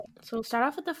So we'll start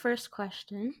off with the first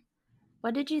question.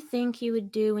 What did you think you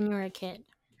would do when you were a kid?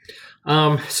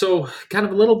 So kind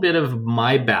of a little bit of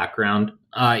my background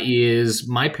is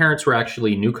my parents were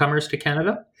actually newcomers to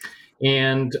Canada.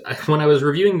 And when I was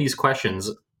reviewing these questions,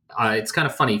 it's kind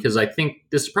of funny because I think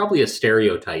this is probably a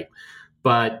stereotype,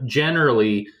 but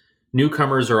generally,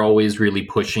 newcomers are always really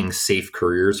pushing safe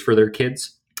careers for their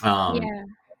kids. Yeah.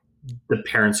 The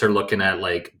parents are looking at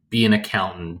like be an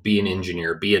accountant, be an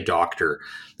engineer, be a doctor,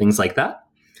 things like that.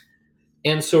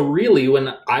 And so, really,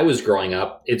 when I was growing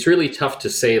up, it's really tough to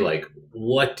say, like,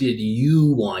 what did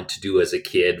you want to do as a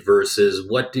kid versus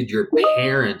what did your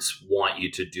parents want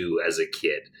you to do as a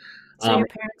kid? So Um, your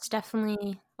parents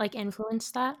definitely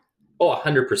influenced that?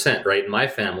 100%, right? In my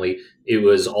family, it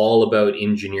was all about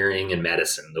engineering and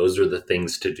medicine. Those are the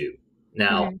things to do.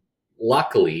 Now, Hmm.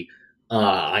 luckily,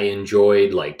 I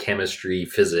enjoyed like chemistry,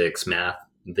 physics, math,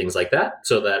 and things like that.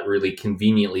 So that really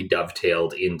conveniently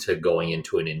dovetailed into going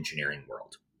into an engineering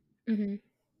world. Hmm.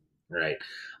 Right.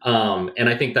 And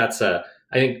I think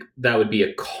that would be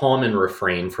a common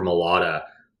refrain from a lot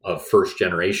of first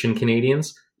generation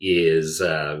Canadians is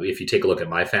if you take a look at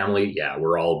my family, yeah,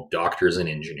 we're all doctors and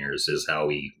engineers is how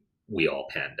we all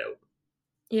panned out.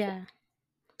 Yeah.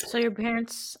 So your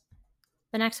parents,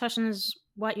 the next question is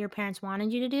what your parents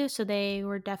wanted you to do. So they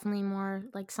were definitely more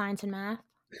like science and math.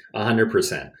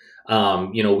 100%.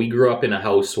 We grew up in a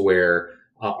house where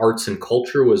arts and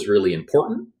culture was really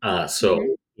important. Hmm.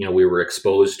 We were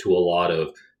exposed to a lot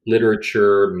of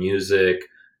literature, music,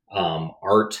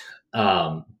 art,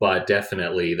 but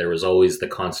definitely there was always the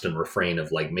constant refrain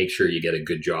of like, make sure you get a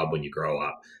good job when you grow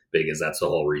up, because that's the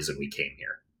whole reason we came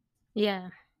here, Yeah.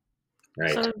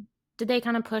 right? So did they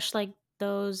kind of push like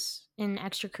those in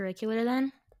extracurricular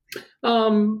then?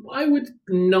 I would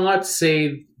not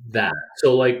say that.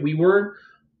 So, like, we weren't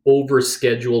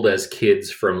overscheduled as kids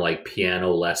from like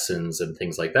piano lessons and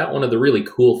things like that. One of the really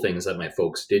cool things that my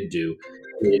folks did do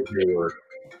is they were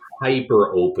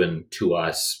hyper open to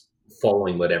us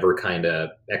following whatever kind of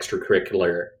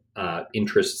extracurricular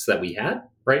interests that we had.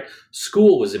 Right,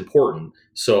 school was important,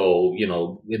 so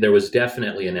there was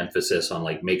definitely an emphasis on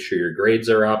like make sure your grades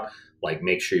are up, like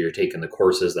make sure you're taking the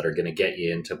courses that are going to get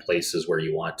you into places where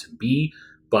you want to be.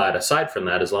 But aside from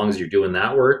that, as long as you're doing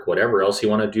that work, whatever else you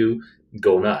want to do,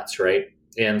 go nuts, right?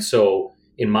 And so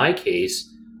in my case,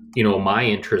 my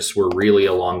interests were really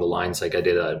along the lines like I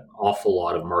did an awful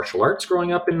lot of martial arts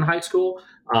growing up in high school.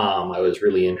 I was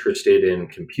really interested in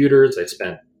computers. I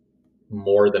spent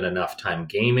more than enough time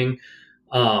gaming,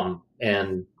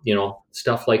 and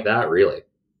stuff like that. Really,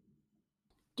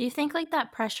 Do you think like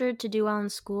that pressure to do well in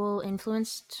school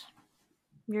influenced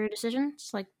your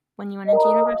decisions, like when you went into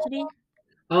university?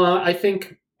 I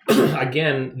think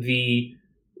again the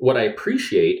what I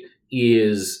appreciate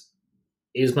is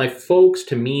my folks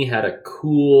to me had a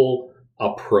cool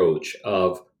approach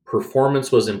of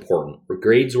performance was important, or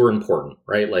grades were important,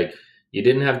 right? Like you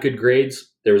didn't have good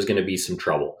grades, there was going to be some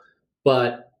trouble.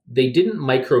 But they didn't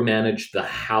micromanage the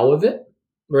how of it,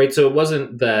 right? So it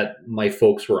wasn't that my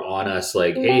folks were on us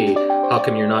like, hey, how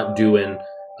come you're not doing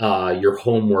your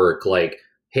homework? Like,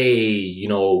 hey,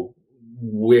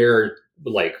 where,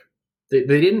 like, they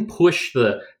didn't push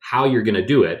the how you're going to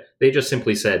do it. They just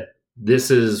simply said,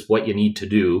 this is what you need to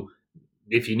do.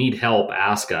 If you need help,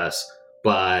 ask us,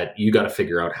 but you got to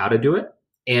figure out how to do it.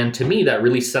 And to me, that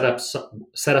really set us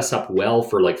up well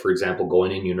for, like, for example,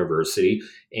 going in university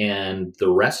and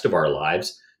the rest of our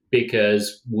lives,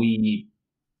 because we,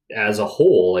 as a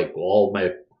whole, like all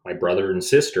my brother and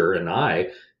sister and I,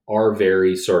 are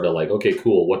very sort of like, okay,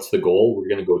 cool. What's the goal? We're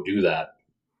going to go do that,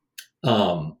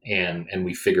 and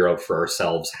we figure out for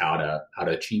ourselves how to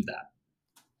achieve that.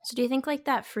 So do you think like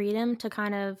that freedom to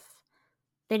kind of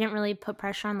they didn't really put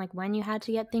pressure on like when you had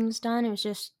to get things done. It was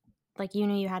just like you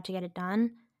knew you had to get it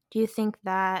done. Do you think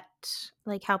that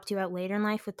like helped you out later in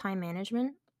life with time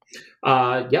management?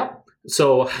 Yeah.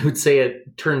 So I would say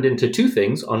it turned into two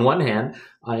things. On one hand,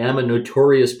 I am a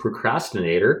notorious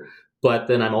procrastinator, but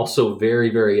then I'm also very,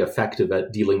 very effective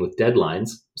at dealing with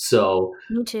deadlines. So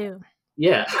Me too.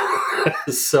 yeah.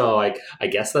 So I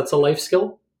guess that's a life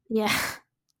skill. Yeah.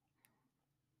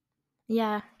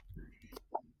 Yeah.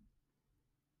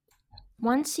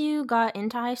 Once you got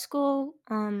into high school,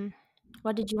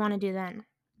 what did you want to do then?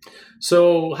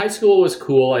 So high school was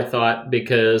cool, I thought,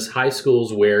 because high school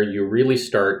is where you really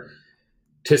start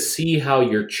to see how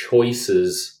your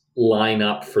choices line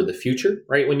up for the future,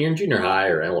 right? When you're in junior high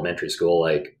or elementary school,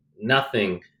 like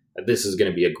nothing, this is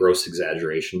going to be a gross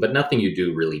exaggeration, but nothing you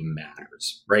do really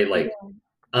matters, right? Like,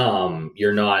 Yeah.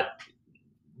 you're not,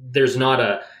 there's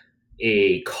not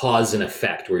a cause and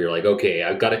effect where you're like, okay,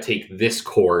 I've got to take this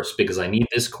course because I need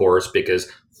this course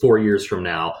because 4 years from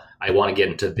now I want to get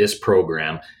into this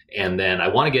program, and then I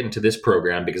want to get into this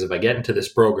program because if I get into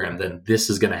this program, then this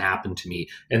is going to happen to me,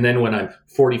 and then when I'm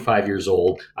 45 years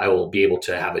old, I will be able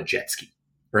to have a jet ski,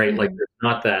 right? Like Mm-hmm. there's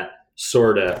not that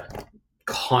sort of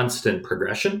constant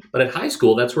progression, but at high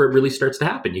school, that's where it really starts to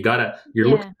happen. You're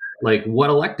looking Yeah. at like, what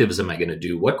electives am I going to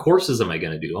do? What courses am I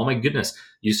going to do? Oh my goodness,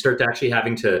 you start to actually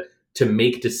having to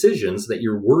make decisions that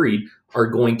you're worried are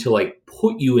going to like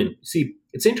put you in. See,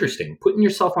 it's interesting. Putting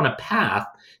yourself on a path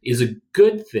is a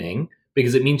good thing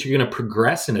because it means you're going to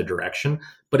progress in a direction,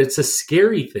 but it's a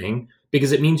scary thing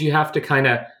because it means you have to kind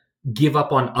of give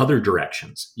up on other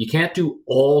directions. You can't do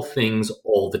all things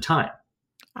all the time.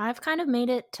 I've kind of made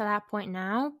it to that point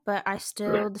now, but I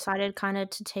still decided kind of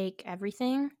to take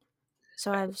everything.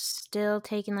 So I've still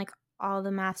taken like all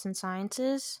the maths and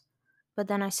sciences, but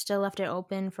then I still left it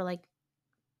open for like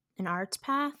an arts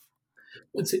path.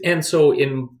 And so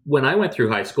in when I went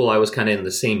through high school, I was kind of in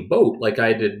the same boat. Like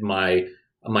I did my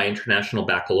international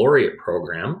baccalaureate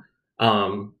program,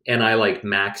 and I like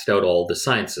maxed out all the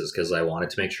sciences because I wanted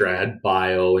to make sure I had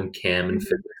bio and chem and Hmm.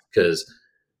 physics because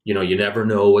you never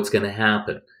know what's going to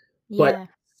happen. But Yeah.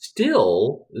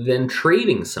 still, then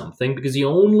trading something because you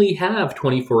only have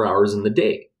 24 hours in the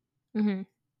day, Hmm.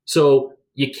 so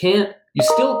you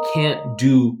still can't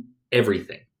do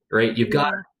everything, right? You've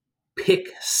got Yeah. pick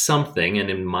something, and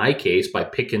in my case, by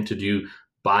picking to do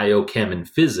biochem and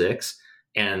physics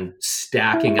and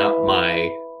stacking up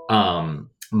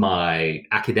my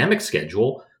academic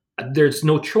schedule, there's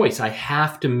no choice. I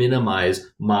have to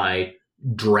minimize my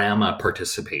drama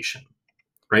participation,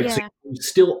 right? So Yeah. you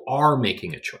still are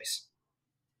making a choice.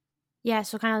 Yeah.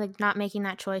 So kind of like not making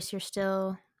that choice, you're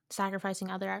still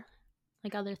sacrificing other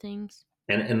things.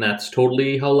 And that's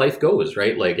totally how life goes,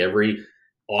 right? Like every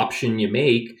option you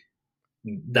make,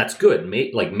 that's good.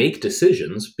 Make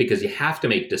decisions because you have to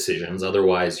make decisions,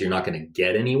 otherwise you're not going to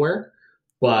get anywhere.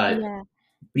 But Yeah.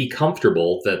 be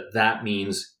comfortable that that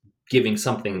means giving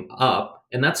something up,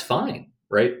 and that's fine,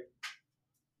 right?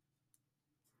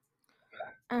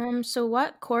 So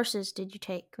what courses did you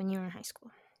take when you were in high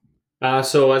school?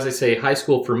 So as I say, high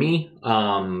school for me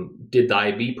did the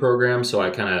IB program, so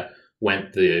I kind of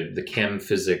went the chem,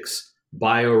 physics,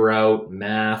 bio route,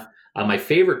 math. My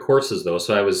favorite courses, though,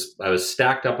 so I was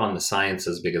stacked up on the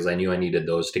sciences because I knew I needed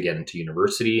those to get into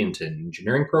university, into an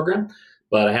engineering program.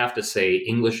 But I have to say,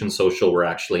 English and social were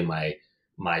actually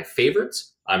my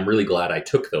favorites. I'm really glad I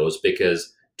took those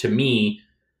because to me,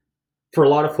 for a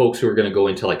lot of folks who are going to go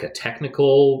into like a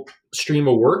technical stream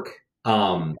of work,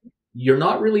 you're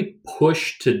not really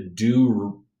pushed to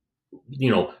do,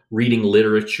 reading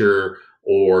literature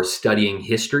or studying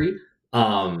history.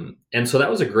 And so that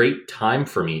was a great time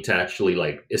for me to actually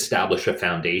like establish a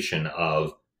foundation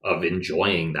of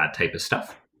enjoying that type of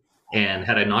stuff. And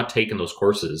had I not taken those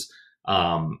courses,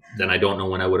 then I don't know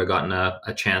when I would have gotten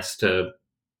a chance to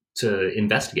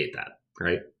investigate that.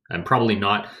 Right? I'm probably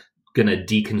not going to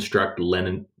deconstruct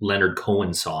Leonard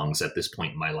Cohen songs at this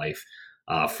point in my life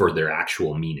for their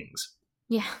actual meanings.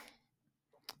 Yeah.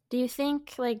 Do you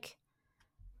think like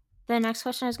the next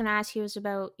question I was going to ask you was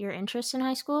about your interest in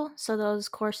high school? So those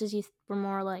courses were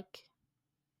more like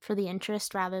for the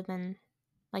interest rather than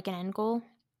like an end goal?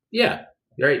 Yeah,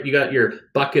 right. You got your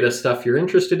bucket of stuff you're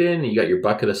interested in, and you got your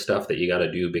bucket of stuff that you got to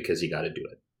do because you got to do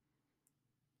it.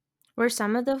 Were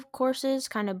some of the courses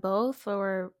kind of both,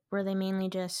 or were they mainly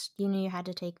just you knew you had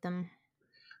to take them?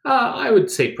 I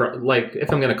would say, like, if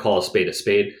I'm going to call a spade,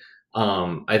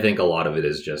 I think a lot of it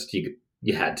is just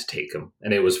you had to take them,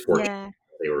 and it was fortunate Yeah.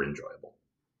 they were enjoyable.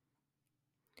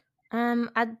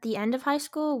 At the end of high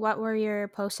school, what were your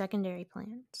post-secondary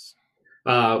plans?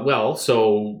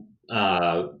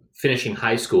 Finishing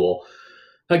high school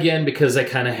again because I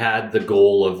kind of had the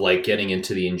goal of like getting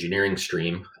into the engineering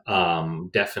stream.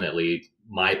 Definitely,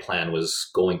 my plan was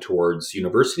going towards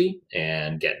university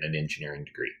and getting an engineering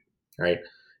degree, right?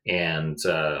 And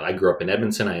I grew up in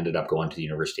Edmonton. I ended up going to the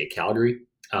University of Calgary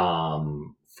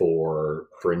for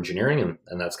engineering,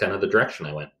 and that's kind of the direction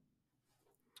I went.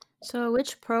 So,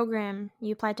 which program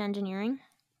you applied to engineering?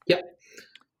 Yep.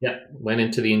 Yeah, went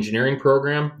into the engineering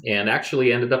program and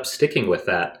actually ended up sticking with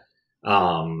that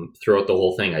throughout the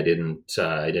whole thing. I didn't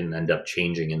end up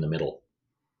changing in the middle.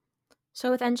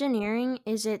 So, with engineering,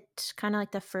 is it kind of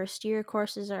like the first year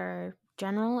courses are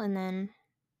general and then.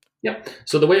 Yep.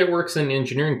 So the way it works in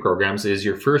engineering programs is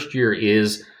your first year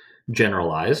is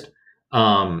generalized,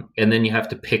 and then you have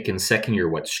to pick in second year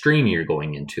what stream you're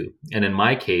going into. And in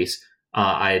my case,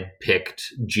 I had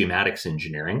picked geomatics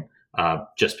engineering,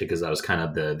 just because that was kind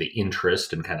of the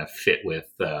interest and kind of fit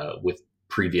with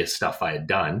previous stuff I had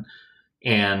done,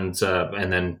 and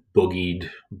then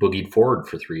boogied forward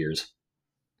for 3 years.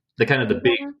 The kind of Do the you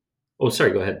big. kinda Oh,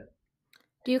 sorry. Go ahead.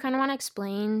 do you kinda wanna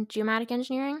explain geomatic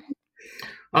engineering?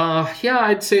 Yeah,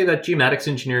 I'd say that geomatics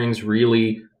engineering is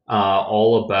really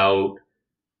all about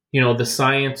the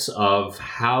science of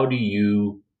how do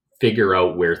you figure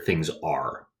out where things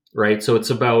are, right? So it's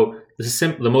about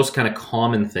the most kind of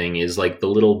common thing is like the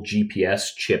little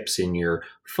GPS chips in your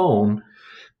phone.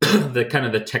 The kind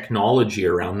of the technology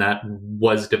around that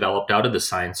was developed out of the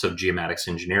science of geomatics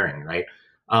engineering, right?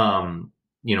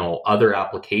 Other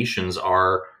applications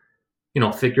are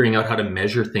figuring out how to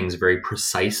measure things very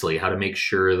precisely, how to make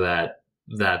sure that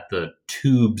the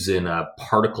tubes in a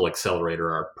particle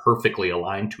accelerator are perfectly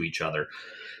aligned to each other.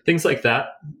 Things like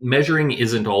that. Measuring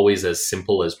isn't always as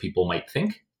simple as people might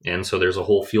think. And so there's a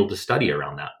whole field of study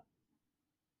around that.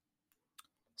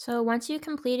 So once you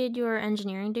completed your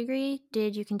engineering degree,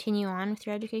 did you continue on with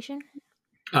your education?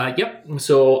 Yep.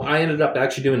 So I ended up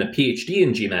actually doing a PhD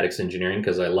in geomatics engineering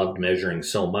because I loved measuring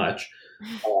so much,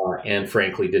 and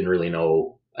frankly didn't really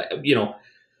know.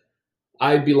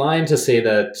 I'd be lying to say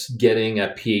that getting a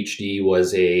PhD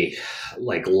was a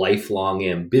like lifelong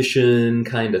ambition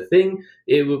kind of thing.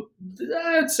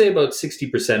 I'd say about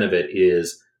 60% of it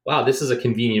is, wow, this is a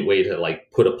convenient way to like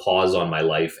put a pause on my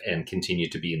life and continue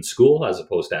to be in school as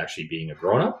opposed to actually being a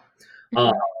grown up.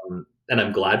 Mhm. And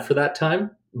I'm glad for that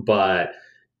time, but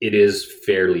it is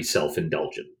fairly self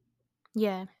indulgent.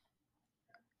 Yeah.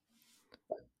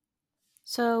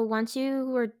 So once you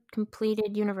were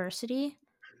completed university,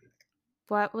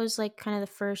 what was like kind of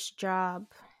the first job?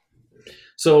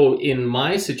 So in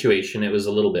my situation, it was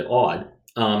a little bit odd.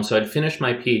 So I'd finished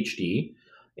my PhD,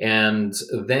 and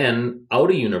then out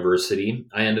of university,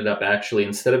 I ended up actually,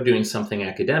 instead of doing something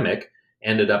academic,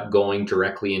 ended up going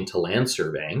directly into land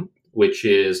surveying, which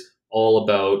is all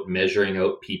about measuring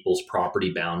out people's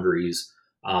property boundaries,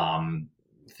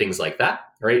 things like that,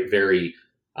 right? Very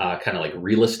kind of like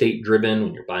real estate driven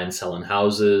when you're buying, selling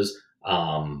houses.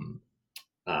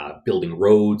 Building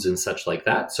roads and such like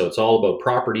that. So it's all about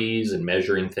properties and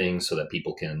measuring things so that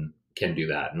people can do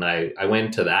that. And I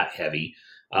went to that heavy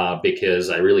because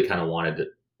I really kind of wanted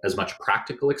as much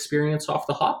practical experience off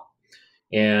the hop.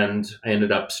 And I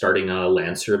ended up starting a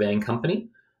land surveying company.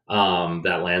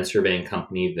 That land surveying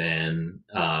company then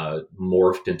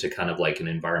morphed into kind of like an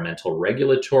environmental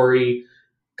regulatory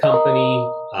company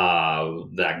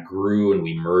that grew, and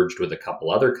we merged with a couple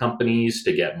other companies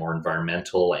to get more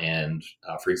environmental and,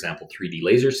 for example, 3D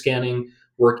laser scanning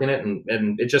work in it,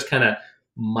 and it just kind of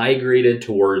migrated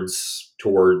towards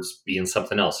being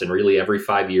something else. And really, every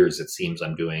 5 years, it seems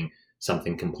I'm doing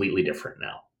something completely different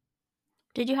now.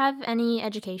 Did you have any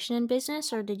education in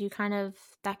business or did you kind of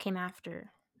that came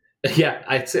after? Yeah,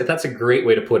 I'd say that's a great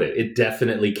way to put it. It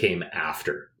definitely came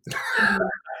after.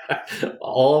 Mhm.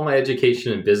 All my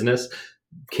education in business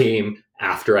came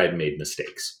after I'd made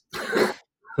mistakes.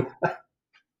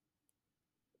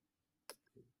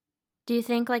 Do you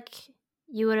think like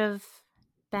you would have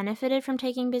benefited from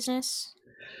taking business?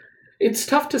 It's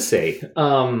tough to say.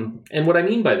 And what I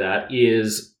mean by that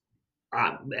is,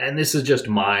 and this is just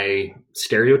my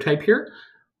stereotype here,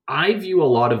 I view a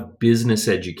lot of business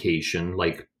education,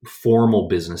 like formal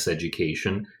business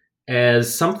education,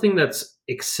 as something that's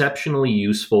exceptionally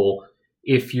useful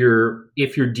if you're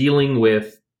dealing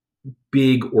with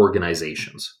big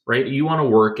organizations, right? You want to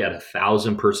work at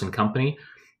 1,000-person company.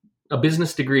 A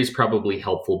business degree is probably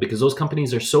helpful because those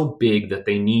companies are so big that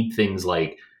they need things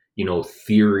like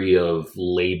theory of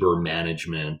labor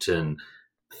management and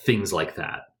things like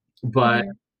that. But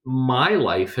Mhm. my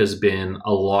life has been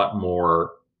a lot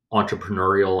more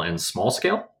entrepreneurial and small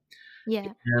scale,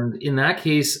 Yeah. and in that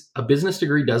case a business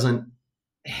degree doesn't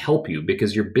help you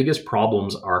because your biggest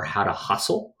problems are how to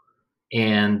hustle,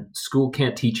 and school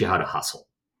can't teach you how to hustle,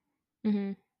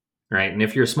 Mhm. right? And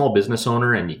if you're a small business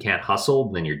owner and you can't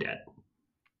hustle, then you're dead.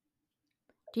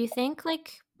 Do you think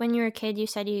like when you were a kid you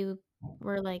said you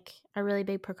were like a really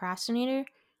big procrastinator?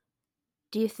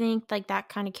 Do you think like that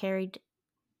kind of carried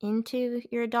into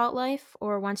your adult life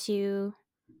or once you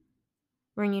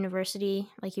were in university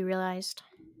like you realized?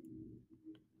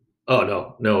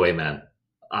 Oh, no way, man.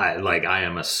 I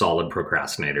am a solid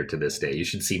procrastinator to this day. You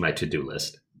should see my to-do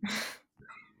list.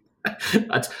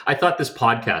 I thought this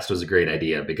podcast was a great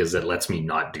idea because it lets me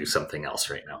not do something else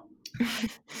right now.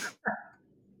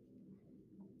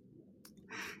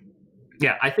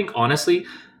 Yeah, I think honestly,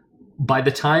 by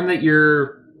the time that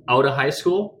you're out of high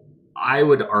school, I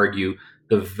would argue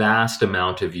the vast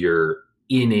amount of your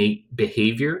innate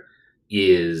behavior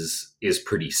is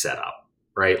pretty set up,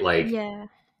 right? Like Yeah.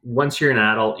 once you're an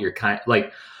adult, you're kind of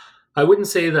like, I wouldn't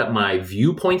say that my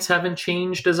viewpoints haven't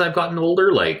changed as I've gotten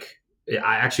older. Like,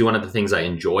 I actually, one of the things I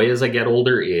enjoy as I get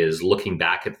older is looking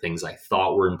back at things I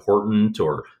thought were important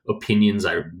or opinions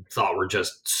I thought were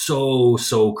just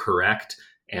so correct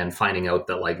and finding out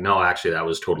that, like, no, actually, that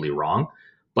was totally wrong.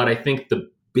 But I think the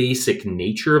basic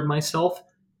nature of myself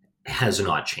has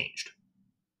not changed,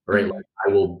 right? Mhm. Like,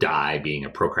 I will die being a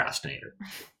procrastinator.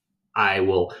 I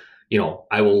will,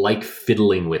 I will like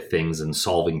fiddling with things and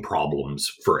solving problems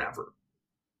forever.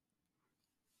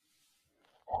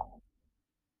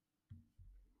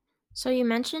 So you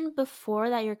mentioned before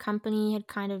that your company had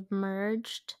kind of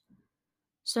merged.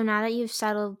 So now that you've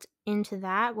settled into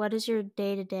that, what does your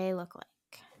day to day look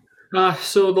like?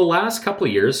 So the last couple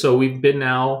of years, so we've been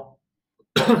now,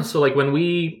 so like when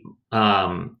we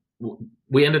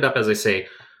ended up, as I say,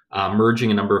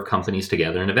 merging a number of companies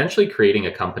together and eventually creating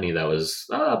a company that was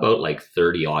about like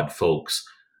 30 odd folks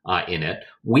in it.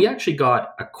 We actually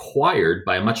got acquired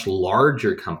by a much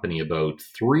larger company about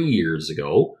 3 years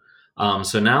ago.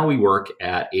 So now we work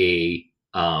at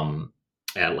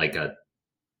like a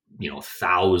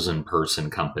 1,000 person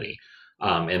company.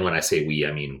 And when I say we,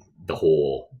 I mean the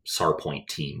whole Sarpoint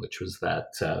team, which was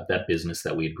that business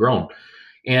that we had grown.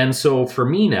 And so for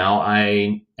me now,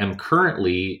 I am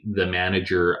currently the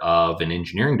manager of an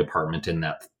engineering department in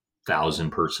that 1,000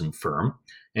 person firm.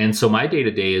 And so my day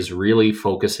to day is really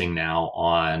focusing now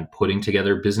on putting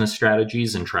together business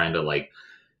strategies and trying to, like,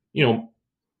 you know,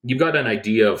 you've got an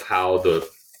idea of how the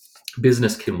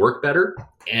business can work better.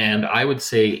 And I would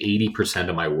say 80%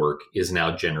 of my work is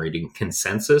now generating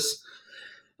consensus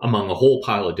among a whole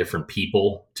pile of different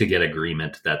people to get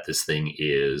agreement that this thing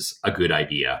is a good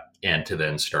idea and to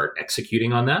then start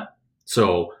executing on that.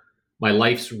 So my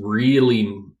life's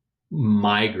really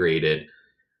migrated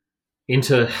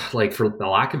into, like, for the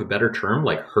lack of a better term,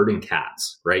 like herding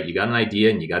cats, right? You got an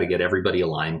idea and you got to get everybody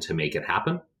aligned to make it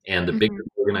happen. And the bigger Mhm.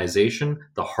 the organization,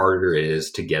 the harder it is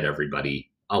to get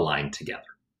everybody aligned together.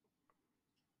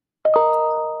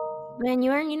 When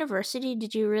you were in university,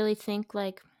 did you really think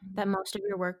like that most of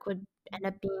your work would end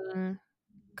up being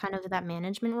kind of that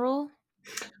management role?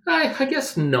 I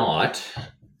guess not,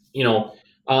 you know,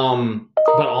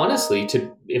 but honestly,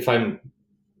 to if I'm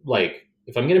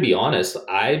going to be honest,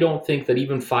 I don't think that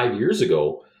even 5 years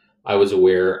ago I was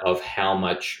aware of how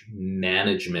much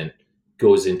management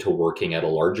goes into working at a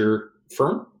larger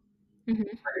firm. Mhm.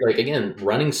 Like, again,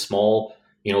 running small,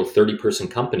 30-person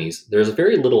companies, there's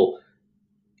very little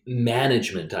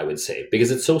management, I would say, because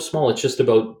it's so small. It's just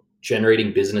about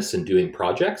generating business and doing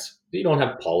projects. You don't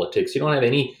have politics. You don't have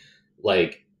any,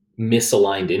 like,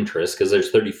 misaligned interests because there's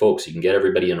 30 folks. You can get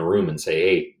everybody in a room and say,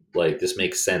 hey, like, this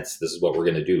makes sense. This is what we're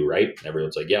going to do, right? And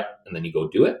everyone's like, yeah. And then you go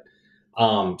do it.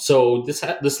 So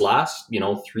this last,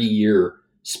 3 year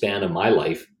span of my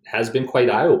life has been quite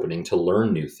eye opening to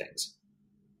learn new things.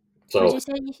 Would So, you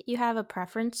say you have a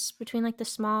preference between like the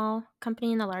small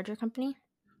company and the larger company?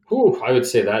 I would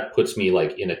say that puts me,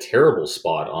 like, in a terrible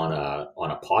spot on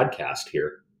a podcast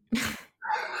here.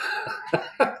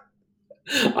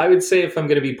 I would say, if I'm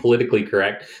going to be politically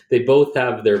correct, they both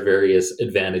have their various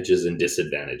advantages and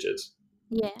disadvantages.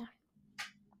 Yeah.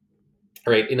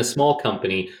 Right? In a small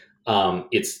company,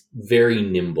 it's very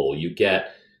nimble. You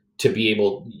get to be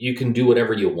able, you can do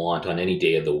whatever you want on any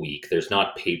day of the week. There's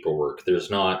not paperwork. There's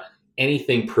not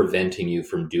anything preventing you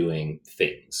from doing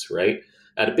things, right?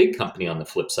 At a big company, on the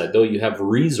flip side, though, you have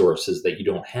resources that you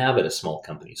don't have at a small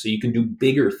company. So you can do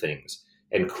bigger things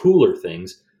and cooler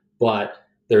things, but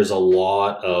there's a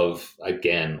lot of,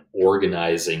 again,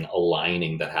 organizing,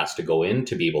 aligning that has to go in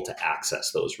to be able to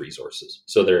access those resources.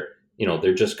 So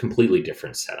they're just completely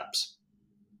different setups.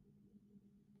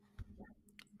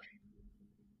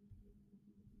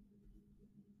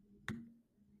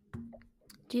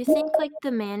 Do you think like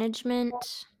the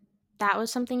management that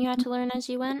was something you had to learn as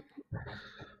you went?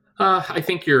 I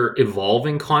think you're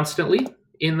evolving constantly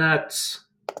in that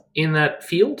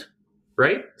field,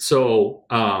 right? So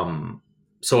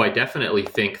I definitely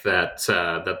think that's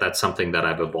something that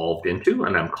I've evolved into,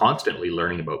 and I'm constantly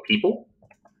learning about people.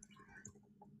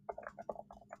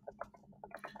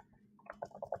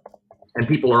 And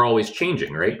people are always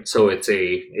changing, right? So it's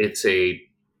a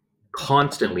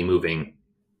constantly moving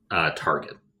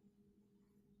target.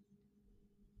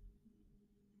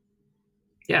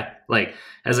 Yeah, like,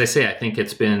 as I say, I think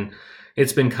it's been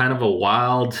kind of a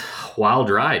wild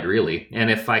ride, really. And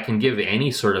if I can give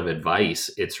any sort of advice,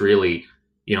 it's really,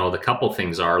 the couple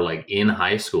things are, like, in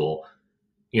high school,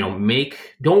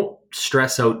 make don't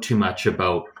stress out too much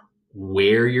about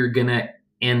where you're gonna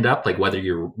end up, like whether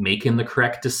you're making the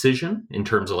correct decision in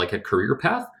terms of, like, a career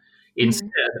path. Instead,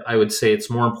 Mhm. I would say it's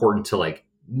more important to like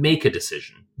make a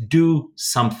decision, do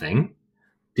something,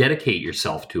 dedicate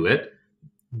yourself to it,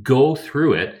 go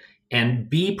through it, and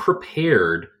be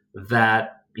prepared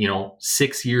that,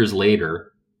 6 years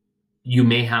later, you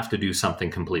may have to do something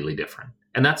completely different.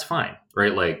 And that's fine,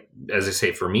 right? Like, as I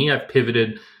say, for me, I've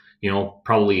pivoted,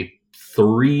 probably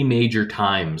three major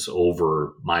times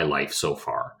over my life so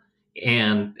far.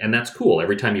 And that's cool.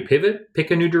 Every time you pivot,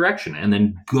 pick a new direction and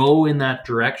then go in that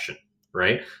direction,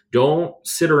 right? Don't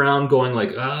sit around going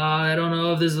like, I don't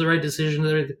know if this is the right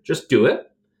decision. Just do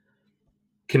it,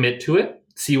 commit to it,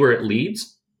 see where it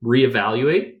leads,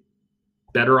 reevaluate.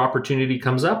 Better opportunity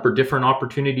comes up or different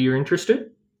opportunity you're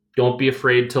interested. Don't be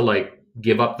afraid to like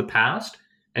give up the past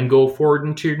and go forward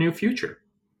into your new future.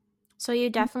 So you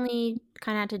definitely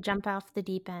kind of had to jump off the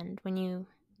deep end when you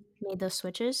made those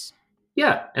switches.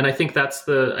 Yeah, and I think that's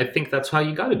how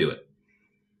you got to do it.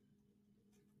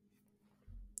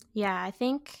 Yeah, I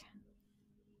think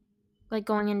like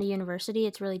going into university,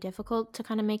 it's really difficult to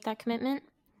kind of make that commitment.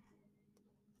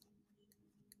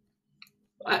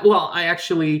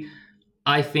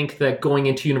 I think that going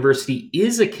into university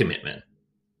is a commitment,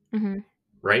 Hmm.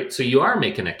 right? So you are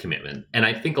making a commitment. And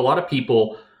I think a lot of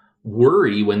people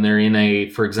worry when they're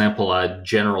in for example, a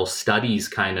general studies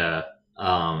kind of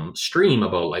stream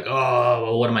about like, oh,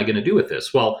 well, what am I going to do with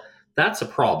this? Well, that's a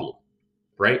problem,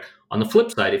 right? On the flip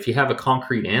side, if you have a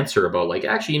concrete answer about like,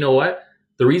 actually, you know what?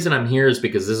 The reason I'm here is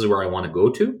because this is where I want to go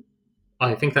to.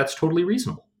 I think that's totally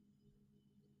reasonable,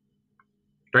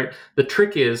 right? The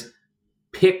trick is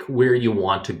pick where you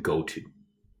want to go to.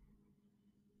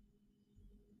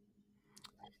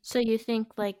 So you think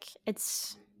like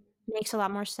it's makes a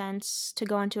lot more sense to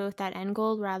go into it with that end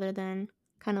goal rather than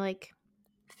kind of like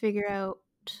figure out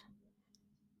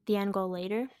the end goal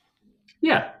later?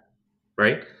 Yeah,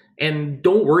 right? And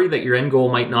don't worry that your end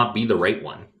goal might not be the right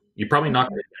one. You're probably not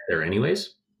going Mhm. to get there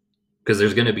anyways, because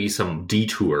there's going to be some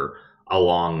detour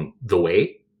along the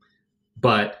way.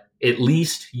 But at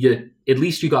least you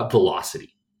got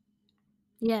velocity.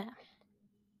 Yeah,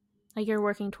 like you're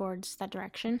working towards that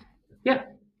direction. Yeah,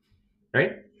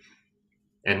 right?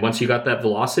 And once you got that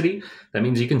velocity, that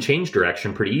means you can change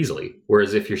direction pretty easily.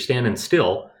 Whereas if you're standing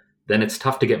still, then it's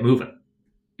tough to get moving.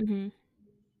 Hmm.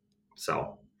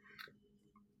 So